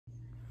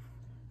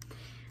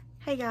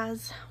Hey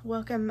guys,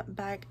 welcome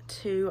back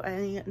to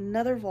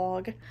another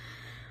vlog.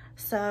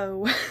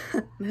 So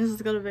this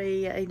is going to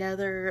be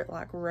another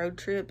road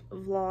trip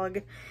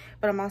vlog,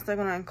 but I'm also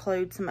going to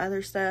include some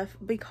other stuff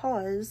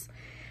because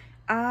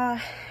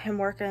I am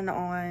working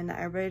on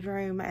a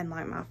bedroom and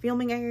my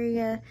filming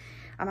area.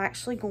 I'm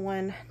actually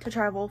going to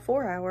travel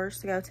 4 hours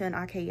to go to an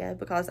IKEA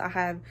because I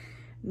have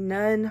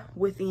none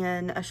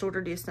within a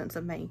shorter distance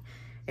of me.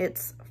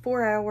 It's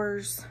 4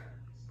 hours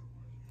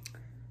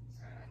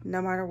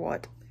no matter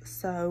what.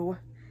 So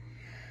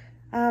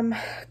I'm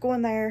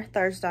going there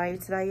Thursday.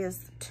 Today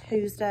is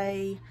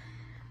Tuesday.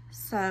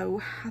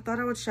 So I thought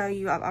I would show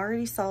you. I've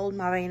already sold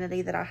my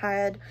vanity that I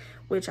had,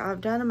 which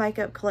I've done a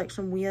makeup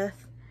collection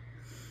with.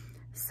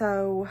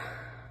 So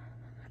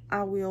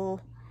I will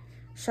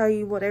show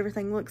you what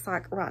everything looks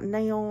like right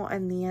now,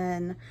 and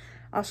then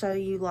I'll show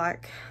you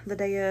the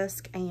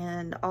desk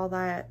and all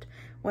that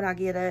when I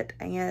get it,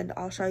 and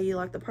I'll show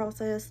you the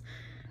process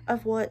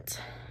of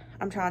what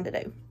I'm trying to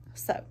do.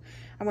 So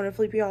I'm going to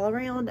flip you all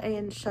around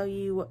and show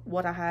you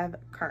what I have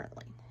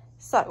currently.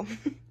 So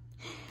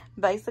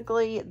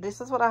basically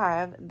this is what I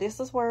have. This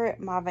is where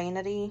my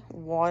vanity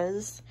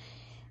was,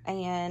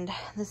 and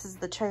this is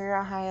the chair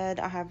I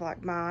had. I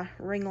have my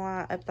ring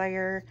light up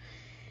there.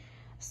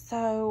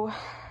 So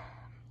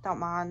don't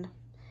mind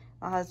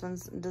my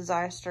husband's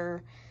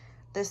disaster.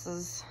 This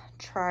is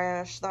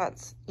trash.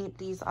 That's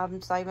empties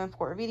I'm saving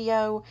for a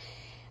video.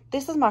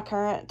 This is my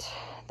current,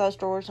 those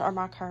drawers are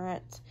my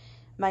current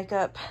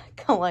makeup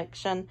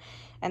collection,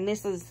 and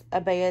this is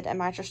a bed and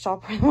mattress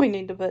topper that we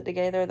need to put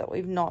together that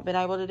we've not been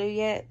able to do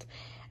yet,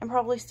 and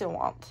probably still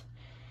won't.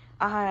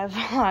 I have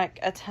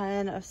a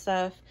ton of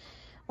stuff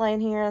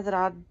laying here that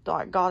I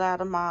got out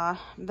of my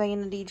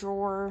vanity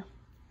drawer.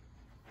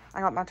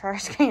 I got my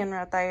trash can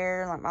right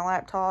there, my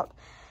laptop,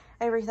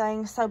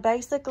 everything. So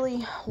basically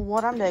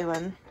what I'm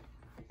doing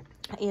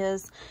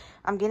is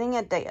I'm getting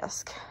a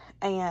desk,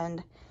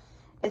 and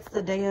it's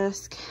the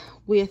desk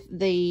with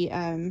the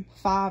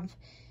 5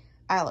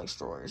 Alex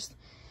drawers.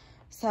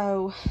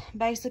 So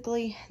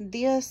basically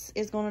this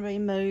is going to be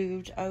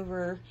moved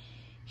over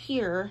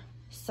here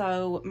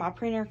so my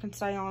printer can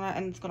stay on it,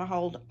 and it's going to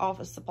hold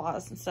office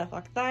supplies and stuff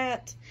like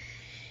that.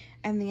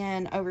 And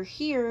then over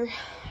here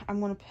I'm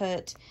going to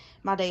put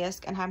my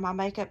desk and have my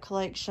makeup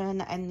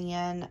collection, and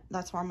then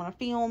that's where I'm going to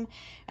film.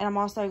 And I'm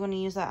also going to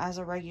use that as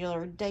a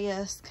regular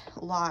desk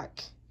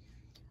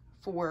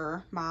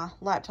for my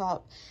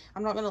laptop.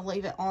 I'm not going to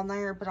leave it on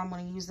there, but I'm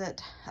going to use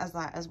it as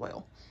that as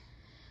well.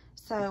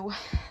 So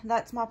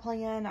that's my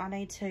plan. I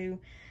need to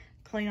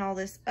clean all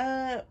this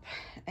up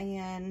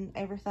and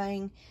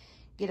everything,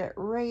 get it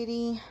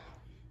ready.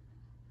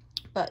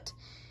 But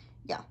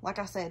yeah, like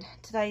I said,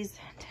 today's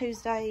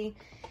Tuesday,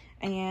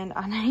 and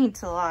I need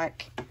to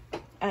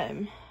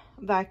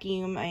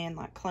vacuum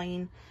and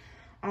clean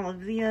all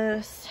of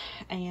this.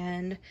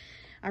 And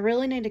I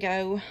really need to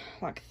go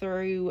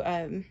through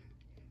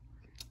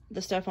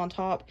the stuff on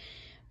top,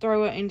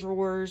 throw it in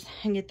drawers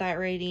and get that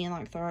ready,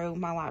 and throw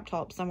my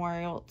laptop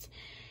somewhere else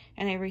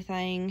and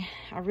everything.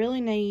 I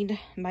really need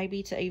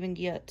maybe to even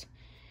get,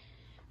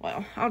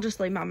 well, I'll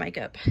just leave my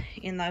makeup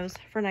in those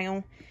for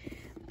now.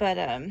 But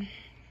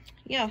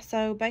yeah,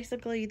 so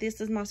basically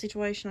this is my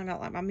situation. I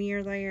got my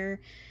mirror there,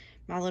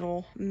 my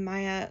little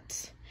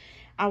mat.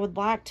 I would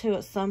like to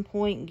at some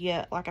point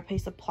get a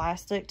piece of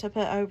plastic to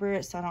put over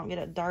it so I don't get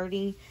it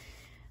dirty.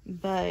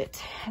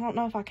 But I don't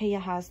know if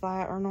IKEA has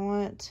that or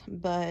not.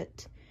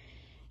 But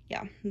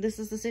yeah, this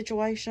is the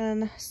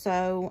situation.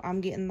 So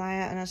I'm getting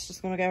that, and it's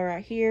just going to go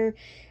right here.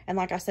 And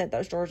like I said,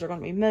 those drawers are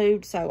going to be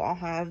moved, so I'll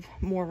have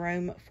more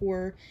room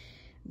for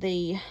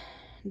the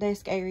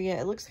desk area.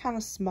 It looks kind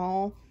of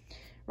small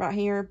right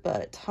here,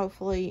 but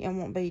hopefully it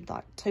won't be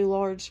too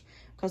large,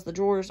 because the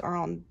drawers are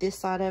on this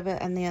side of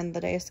it and then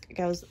the desk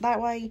goes that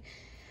way.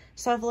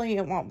 So hopefully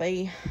it won't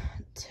be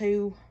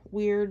too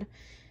weird.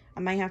 I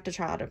may have to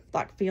try to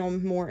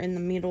film more in the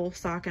middle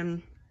so I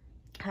can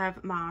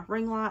have my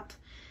ring light,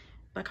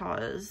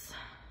 because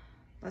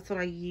that's what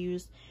I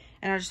use,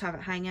 and I just have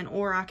it hanging.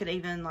 Or I could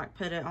even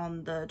put it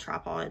on the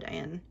tripod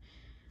and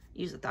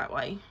use it that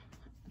way.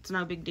 It's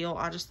no big deal.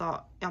 I just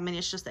thought,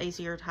 it's just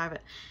easier to have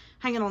it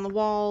hanging on the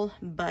wall,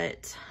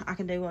 but I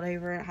can do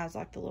whatever. It has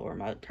the little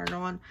remote turned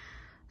on,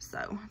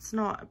 so it's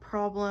not a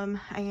problem.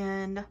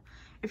 And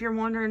if you're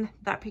wondering,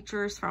 that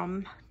picture is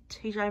from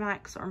TJ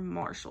Maxx or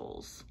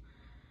Marshalls.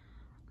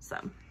 So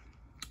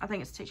I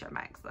think it's TJ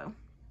Maxx though.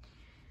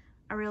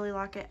 I really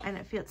like it, and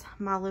it fits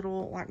my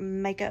little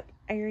makeup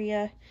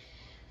area.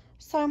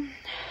 So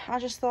I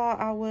just thought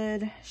I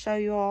would show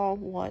you all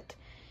what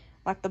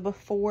the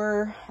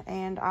before,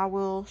 and I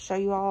will show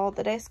you all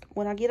the desk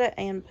when I get it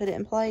and put it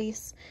in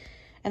place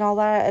and all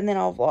that, and then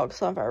I'll vlog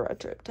some of our road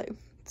trip too.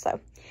 So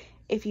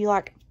if you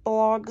like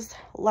vlogs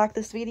like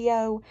this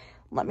video,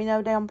 let me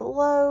know down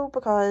below,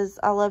 because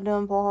I love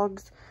doing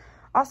vlogs.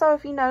 Also,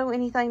 if you know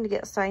anything to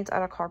get stains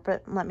out of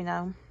carpet, let me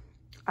know.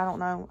 I don't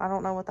know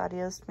what that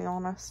is, to be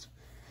honest.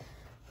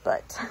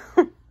 But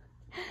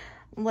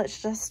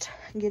let's just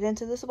get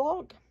into this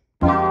vlog.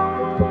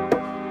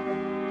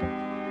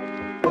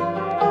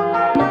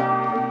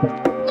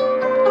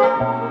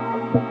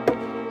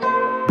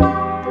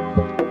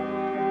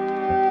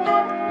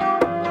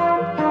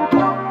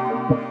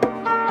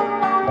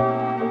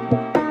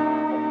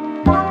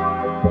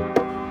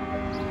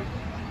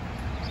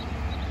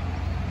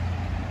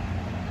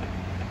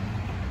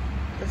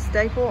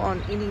 staple on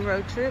any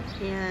road trip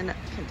in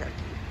Kentucky.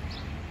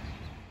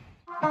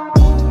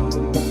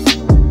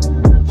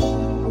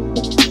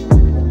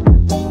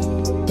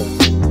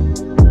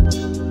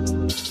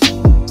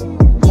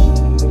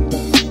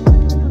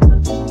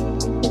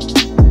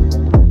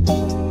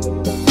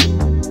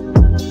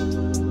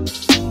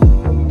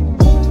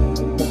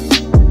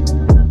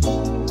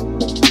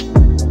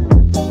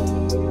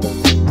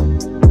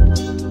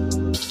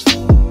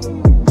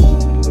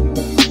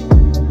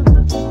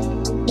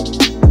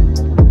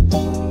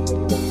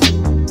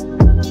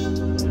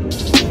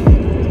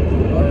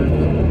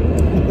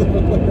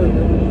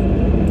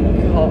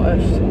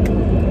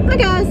 Hi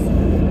guys.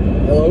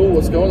 Hello,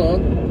 what's going on?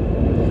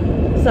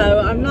 So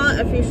I'm not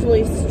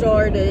officially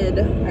started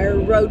our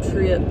road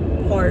trip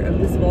part of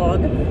this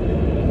vlog,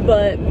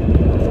 but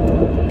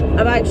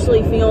I've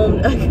actually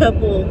filmed a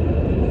couple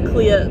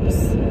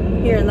clips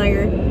here and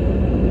there.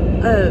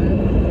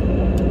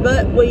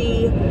 But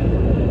we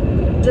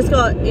just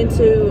got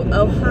into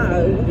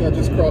Ohio. Yeah,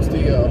 just crossed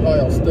the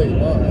Ohio state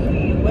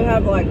line. We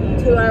have like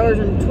 2 hours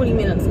and 20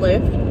 minutes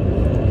left.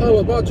 Oh,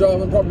 well, by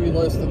driving, probably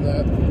less than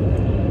that.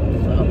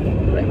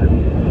 Whatever.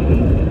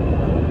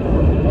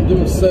 I'm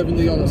doing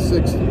 70 on a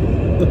 60.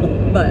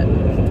 But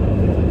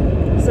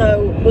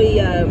so we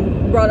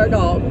brought our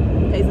dog.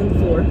 He's on the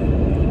floor.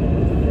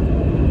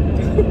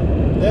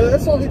 Yeah,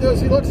 that's all he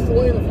does. He likes to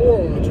lay on the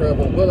floor when we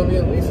travel. But I mean,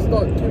 at least it's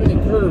not too many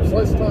curves.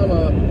 Last time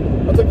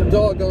I took the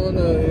dog on a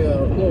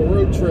little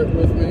road trip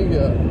with me.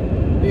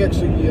 He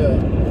actually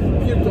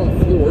puked on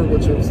the floor,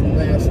 which was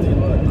nasty, a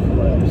lot of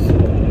crap. So.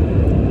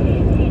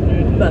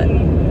 But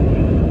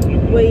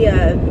we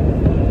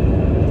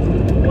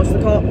what's the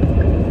call?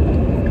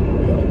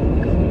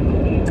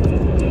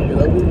 Get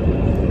over?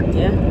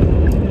 Yeah.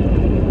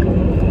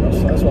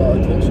 That's why I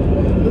intentionally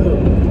wanted to do it.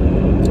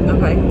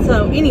 Okay. So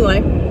anyway,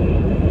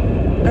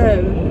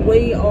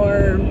 we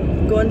are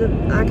going to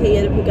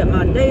IKEA to pick up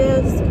my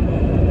desk.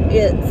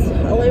 It's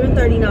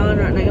 11:39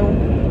 right now.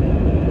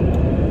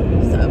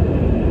 So.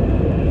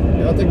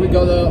 Yeah, I think we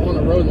got on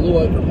the road a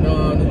little after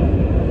 9.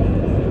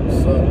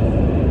 So.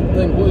 I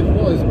think what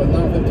is it, about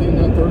 9:15,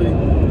 9:30?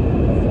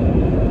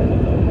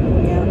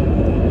 Yeah.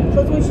 So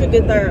we should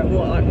get there at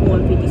what, like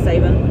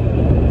 1:57?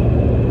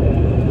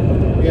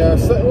 Yeah,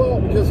 well,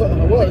 because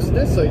it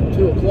did say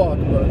 2 o'clock,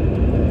 but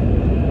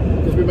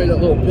because we made that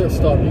little pit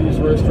stop to use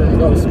the restroom and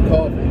got us some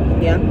coffee.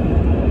 Yeah.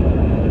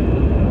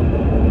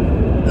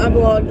 I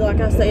vlogged, like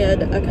I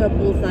said, a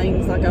couple of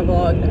things. Like I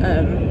vlogged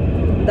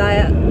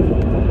that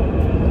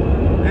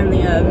and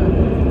the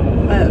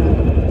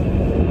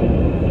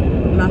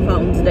my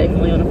phone's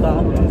definitely on a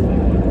fall.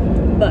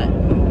 But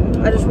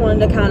I just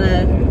wanted to kind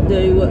of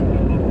do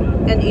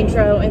an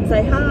intro and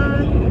say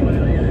hi.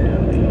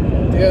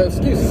 Yeah,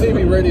 excuse the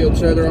CB radio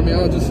chatter. I mean,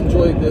 I just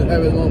enjoyed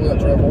having it on that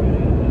travel.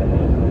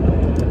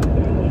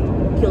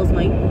 Kills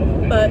me.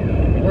 But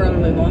we're going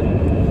to move on.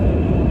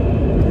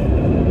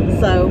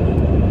 So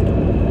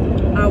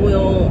I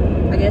will,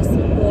 I guess,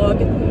 vlog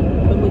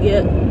when we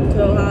get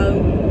to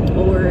Ohio.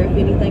 Or if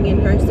anything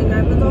interesting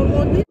happens, I'll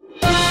vlog then.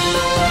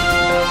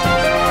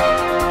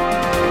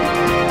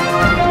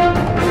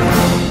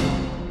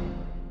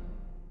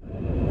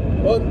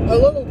 Well, a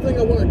little thing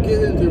I want to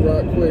get into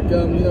right quick.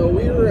 You know,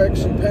 we were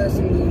actually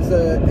passing these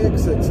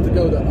exits to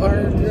go to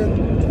Ironton,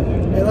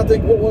 and I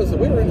think, what was it?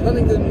 We were in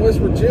Huntington, West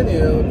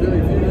Virginia, a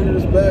few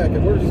years back,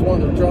 and we were just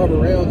wanting to drive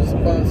around just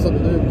to find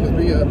something to do because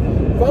we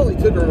finally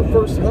took our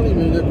first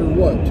honeymoon after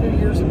what, 2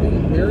 years of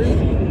being married,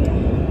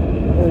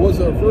 or was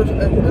it our first?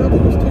 I think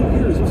it was 2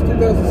 years. It was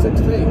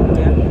 2016.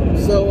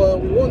 Yeah. So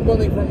we won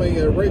money from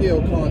a radio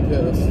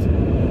contest,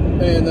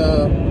 and.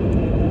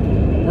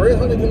 We're in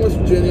Huntington, West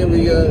Virginia.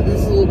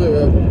 This is a little bit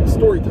of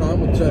story time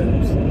with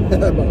James, by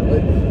the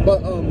way.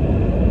 But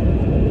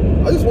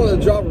I just wanted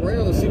to drive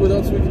around and see what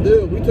else we could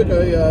do. We took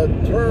a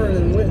turn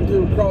and went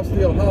across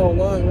the Ohio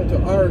line, went to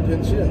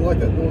Ironton. She didn't like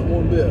that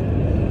one bit.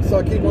 So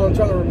I keep on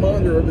trying to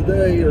remind her of the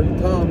day or the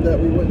time that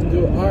we went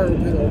to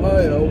Ironton,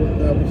 Ohio,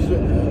 when we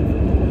shouldn't have.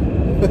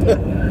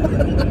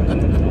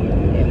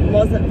 It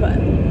wasn't fun.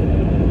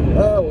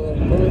 Oh, well,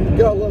 I mean, you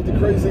gotta love the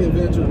crazy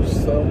adventures,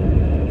 so.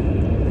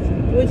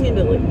 We tend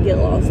to get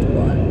lost a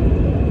lot.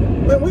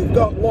 Man, we've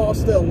got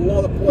lost at a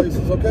lot of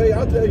places, okay?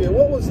 I'll tell you,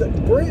 what was that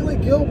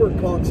Brantley Gilbert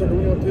concert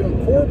we went to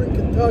in Corbin,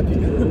 Kentucky?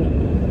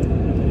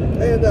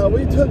 And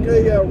we took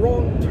a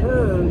wrong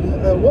turn.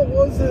 What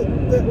was it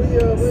that we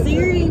went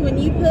Siri, when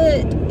you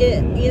put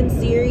it in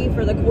Siri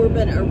for the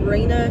Corbin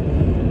Arena,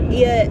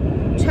 it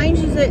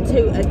changes it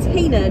to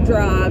Atina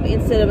Drive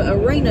instead of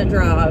Arena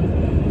Drive.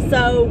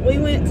 So we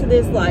went to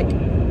this, like,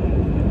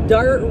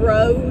 dirt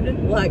road,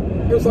 like,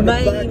 it was like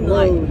main, a back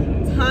road. Like,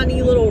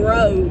 tiny little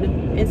road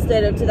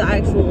instead of to the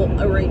actual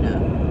arena.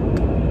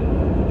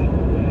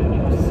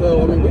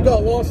 So I mean, we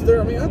got lost there.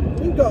 I mean, I'm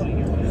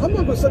not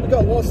going to say we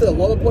got lost at a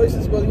lot of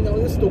places, but you know,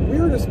 it's the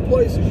weirdest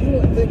places you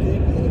wouldn't think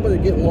anybody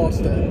would get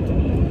lost at.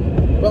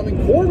 But I mean,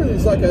 Corbin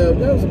is like that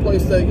was a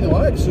place that, you know,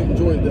 I actually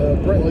enjoyed the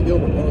Brantley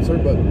Gilbert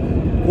concert, but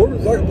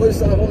Corbin's like a place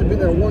that I've only been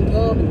there one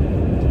time,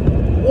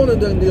 and one and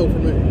done deal for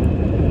me.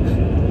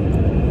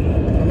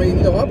 I mean,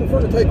 you know, I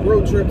prefer to take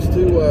road trips to,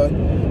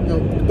 you know,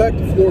 back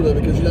to Florida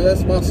because, you know,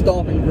 that's my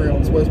stomping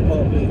grounds, West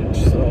Palm Beach.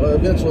 So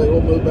eventually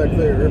we'll move back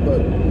there.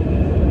 But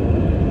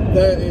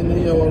that, and,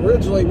 you know,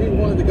 originally we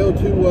wanted to go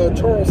to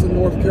Charleston,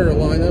 North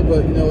Carolina,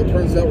 but, you know, it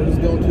turns out we're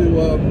just going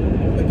to,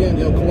 again,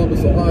 you know,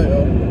 Columbus,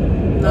 Ohio.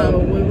 No,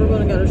 we were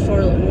going to go to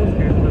Charlotte, North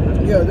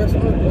Carolina. Yeah, that's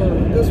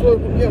what,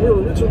 yeah, we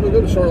were originally going to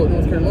go to Charlotte,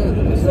 North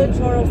Carolina. You said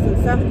Charleston,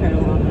 South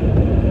Carolina.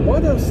 Why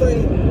did I say,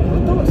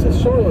 I thought I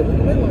said Charlotte.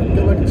 You may want to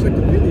go back and check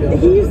the video.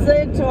 You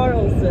said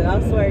Charleston, I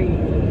swear you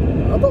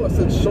did. I thought I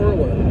said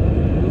Charlotte.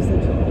 You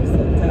said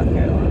Charleston, South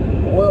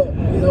Carolina. Well,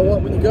 you know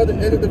what, when you go to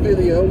edit the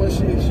video, when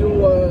she'll,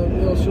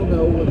 you know, she'll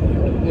know when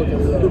you're looking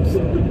it up,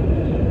 so.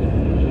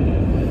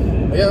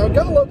 Yeah, I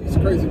gotta love these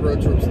crazy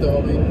road trips though.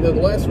 I mean, you know,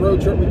 the last road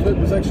trip we took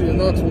was actually in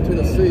Knoxville,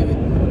 Tennessee.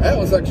 That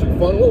was actually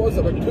fun. What was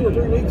it, like 2 or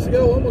 3 weeks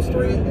ago? Almost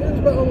 3? Yeah, it was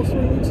about almost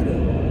 3 weeks ago.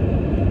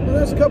 Well,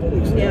 that's a couple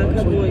weeks ago. Yeah, a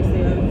couple weeks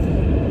ago.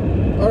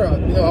 All right,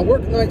 you know, I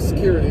work night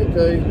security,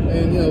 okay?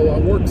 And, you know, I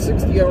work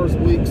 60 hours a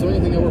week, so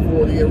anything over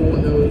 40,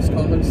 everyone knows,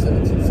 common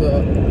sense. It's,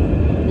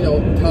 you know,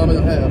 time and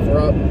a half,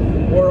 right?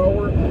 Where I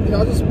work, you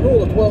know, I just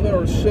pulled a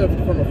 12-hour shift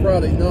from a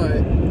Friday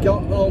night,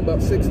 got home about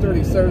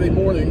 6:30 Saturday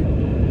morning,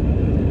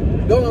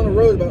 going on the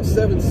road about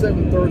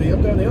 7:30.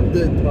 I'm telling you, I'm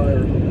dead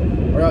tired.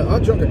 All right, I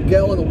drank a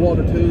gallon of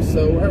water too,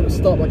 so we're having to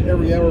stop like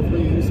every hour for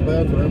me to use the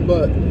bathroom.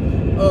 But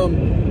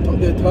I'm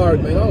dead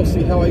tired, man. I don't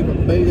see how I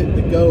even made it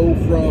to go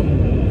from,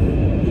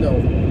 you know,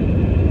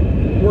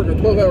 working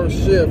a 12-hour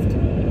shift,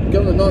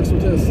 going to Knoxville,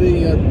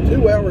 Tennessee,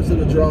 2 hours of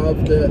the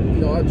drive that,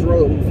 you know, I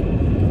drove,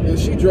 and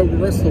she drove the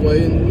rest of the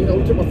way, and, you know,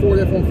 we took my Ford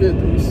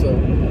F-150, so,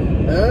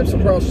 and I'm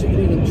surprised she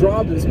can even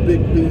drive this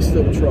big beast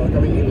of a truck. I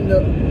mean, even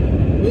though,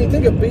 when you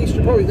think of beast,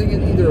 you're probably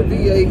thinking either a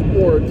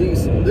V8 or a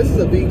diesel. This is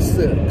a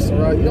V6, all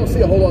right? You don't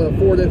see a whole lot of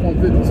Ford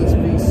F-150s that's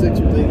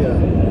V6 with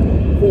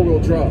the four-wheel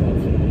drive.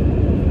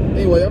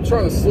 Anyway, I'm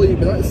trying to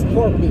sleep, and it's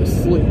hard for me to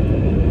sleep.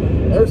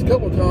 There's a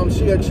couple of times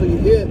she actually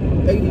hit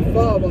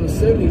 85 on the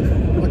 70,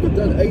 like I've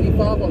done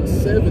 85 on the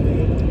 70.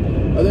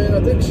 And then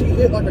I think she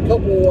hit like a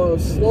couple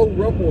slow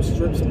rumble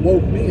strips and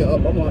woke me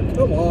up. I'm like,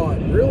 come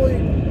on, really?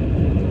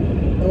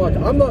 I'm like,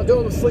 I'm not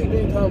going to sleep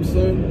anytime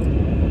soon.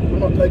 I'm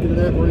not taking a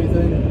nap or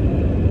anything.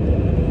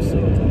 So,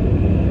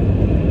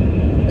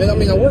 and I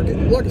mean, I work,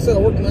 like I said, I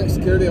work in night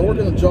security. I work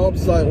in a job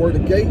site where the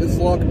gate is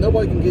locked.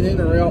 Nobody can get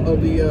in or out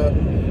of the,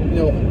 you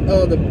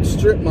know, the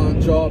strip mine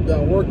job that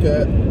I work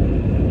at.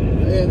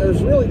 And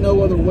there's really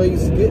no other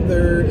ways to get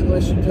there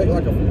unless you take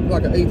like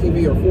an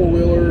ATV or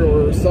four-wheeler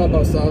or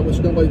side-by-side, which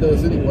nobody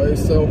does anyway.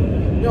 So,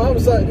 you know, I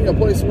was at, you know, a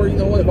place where, you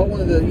know what, if I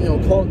wanted to, you know,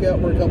 conk out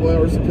for a couple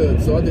hours, I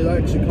could. So I did. I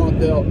actually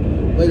conked out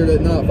later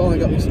that night. Finally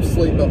got me some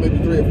sleep, about maybe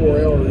 3 or 4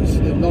 hours,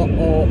 you know, not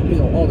all, you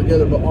know, all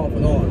together, but off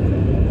and on.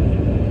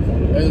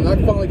 And I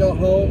finally got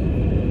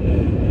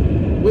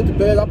home, went to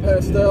bed. I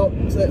passed out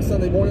that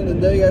Sunday morning, the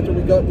day after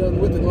we got done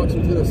with the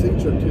Knoxville, Tennessee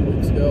trip 2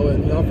 weeks ago,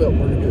 and, you know, I felt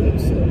pretty good.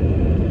 So.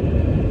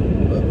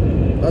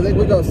 I think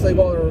we got to save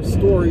all our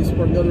stories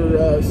for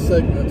another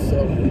segment.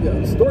 So,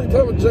 yeah, story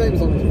time with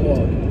James on this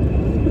vlog.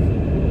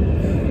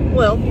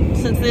 Well,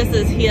 since this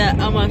is hit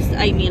almost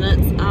 8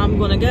 minutes, I'm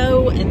going to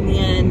go, and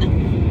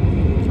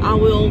then I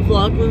will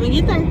vlog when we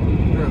get there. All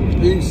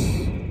right, peace.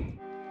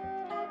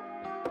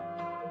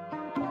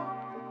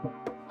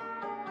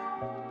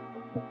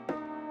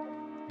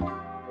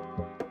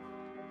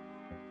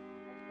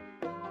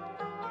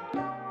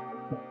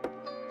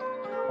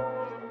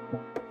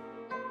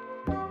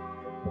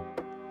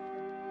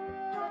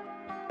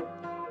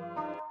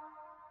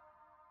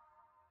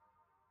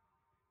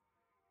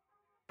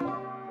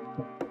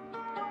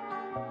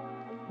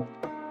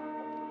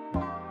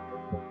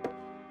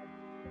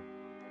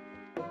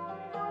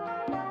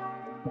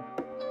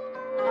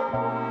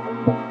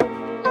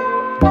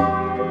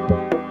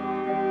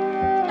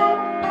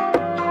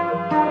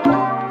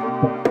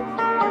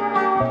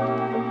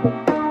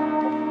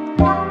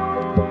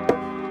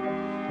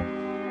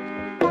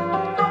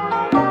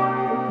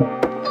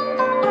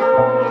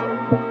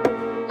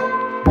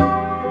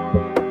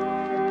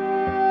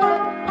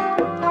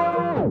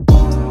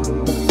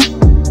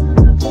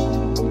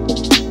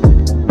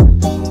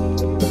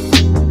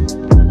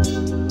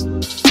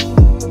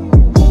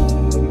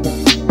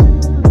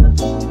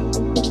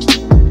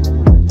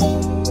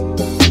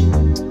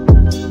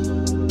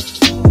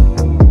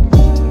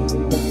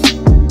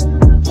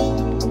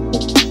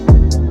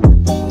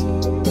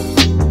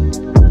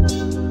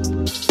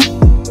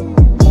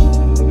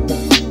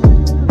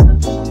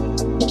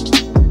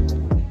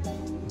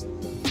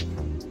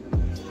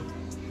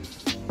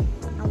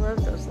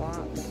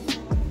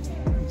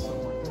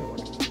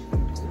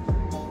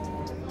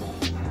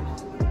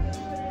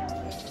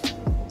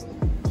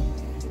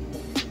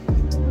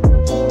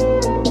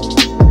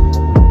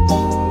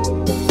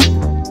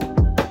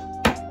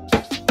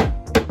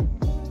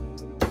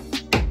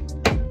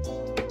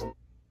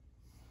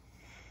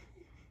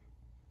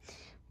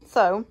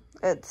 So,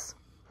 it's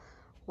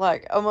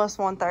like almost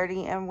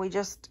 1:30 and we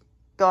just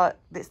got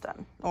this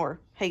done. Or,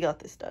 he got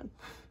this done.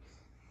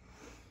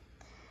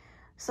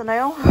 So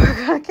now, we're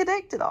going to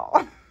connect it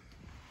all.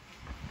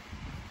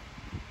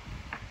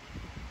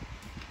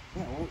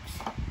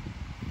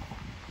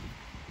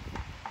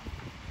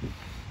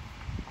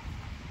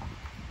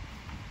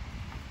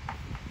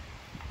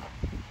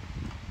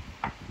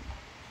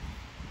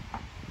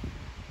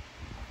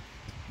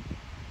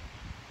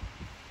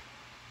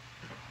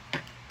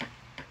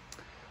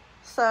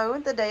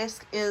 So the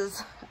desk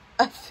is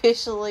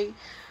officially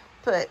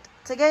put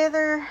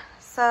together.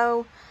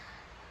 So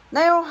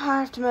now I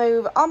have to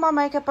move all my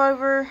makeup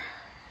over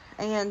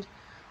and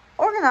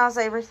organize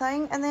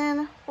everything, and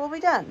then we'll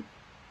be done.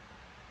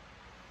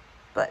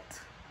 But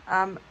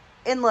I'm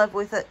in love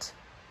with it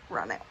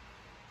right now.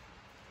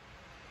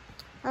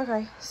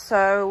 Okay,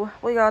 so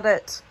we got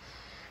it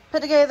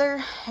put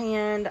together,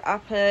 and I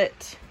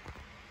put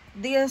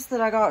this that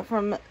I got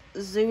from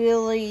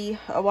Zulily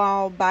a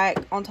while back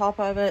on top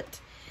of it,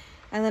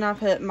 and then I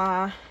put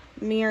my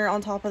mirror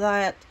on top of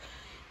that.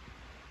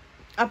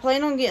 I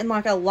plan on getting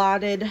like a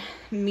lighted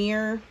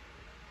mirror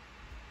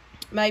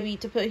maybe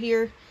to put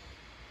here,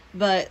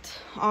 but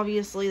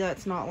obviously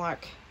that's not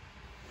like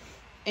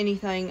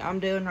anything I'm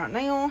doing right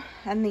now.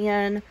 And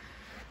then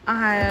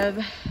I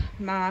have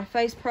my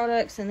face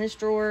products in this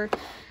drawer.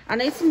 I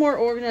need some more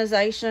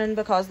organization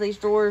because these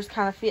drawers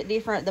kind of fit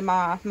different than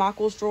my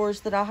Michael's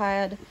drawers that I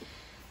had.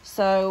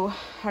 So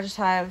I just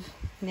have,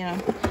 you know,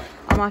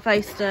 all my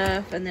face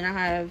stuff, and then I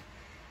have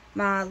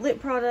my lip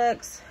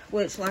products,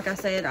 which, like I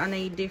said, I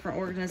need different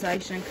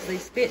organization because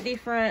these fit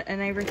different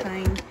and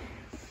everything.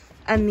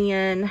 And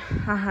then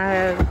I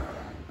have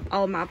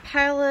all my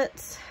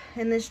palettes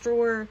in this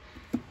drawer,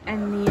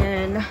 and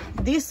then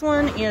this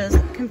one is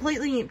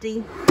completely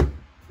empty,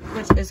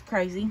 which is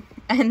crazy.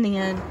 And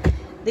then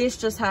this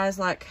just has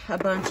like a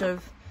bunch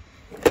of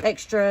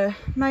extra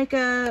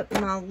makeup,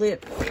 my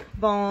lip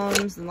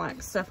balms, and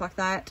like stuff like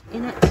that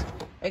in it,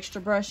 extra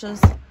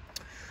brushes.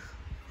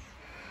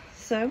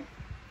 So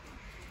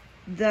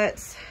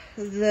that's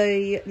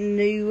the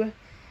new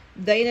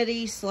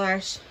vanity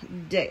slash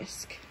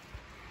desk.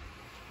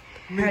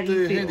 How do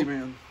you feel?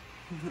 Handyman.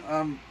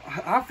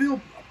 I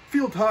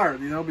feel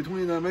tired, you know,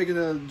 between making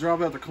a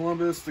drive out to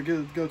Columbus to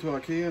go to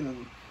IKEA and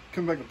then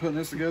come back and putting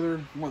this together.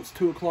 Once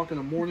 2 o'clock in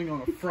the morning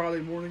on a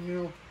Friday morning,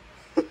 you know.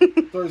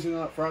 Thursday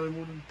night, Friday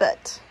morning.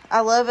 But I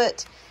love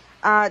it.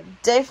 I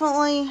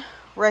definitely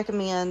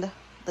recommend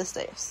this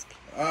desk.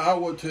 I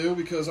would too,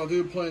 because I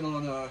do plan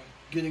on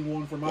getting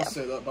one for my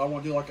setup. I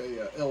want to do like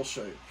a L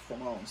shape for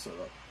my own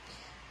setup.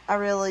 I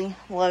really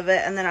love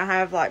it. And then I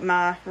have like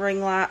my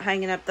ring light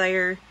hanging up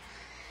there.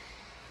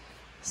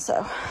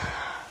 So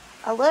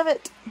I love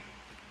it.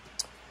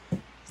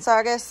 So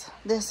I guess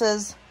this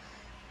is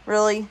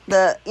really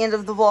the end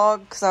of the vlog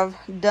because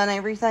I've done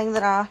everything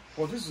that I...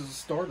 Well, this is a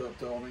startup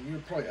though. I mean, you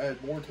could probably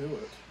add more to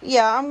it.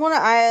 Yeah, I'm going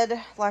to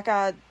add, like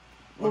I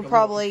will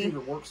probably...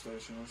 computer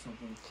workstation or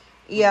something.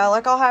 Yeah,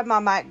 like I'll have my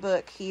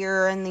MacBook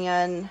here, and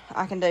then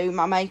I can do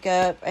my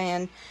makeup,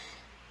 and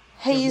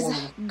he's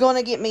going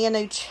to get me a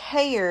new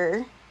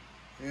chair.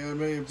 Yeah, it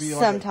may be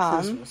like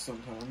sometime. Christmas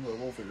sometime, but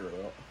we'll figure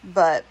it out.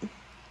 But,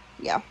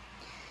 yeah.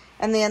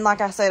 And then,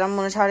 like I said, I'm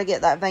going to try to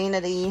get that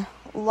vanity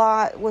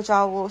light, which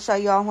I will show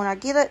y'all when I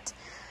get it.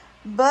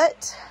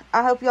 But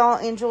I hope y'all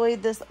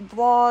enjoyed this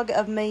vlog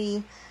of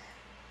me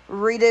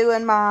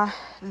redoing my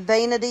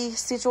vanity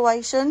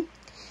situation.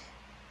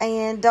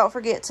 And don't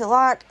forget to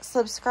like,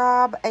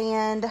 subscribe,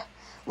 and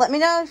let me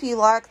know if you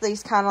like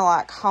these kind of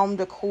like home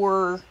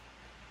decor,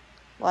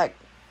 like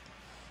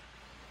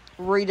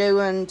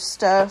redoing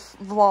stuff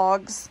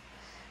vlogs.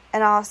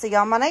 And I'll see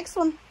y'all in my next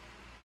one.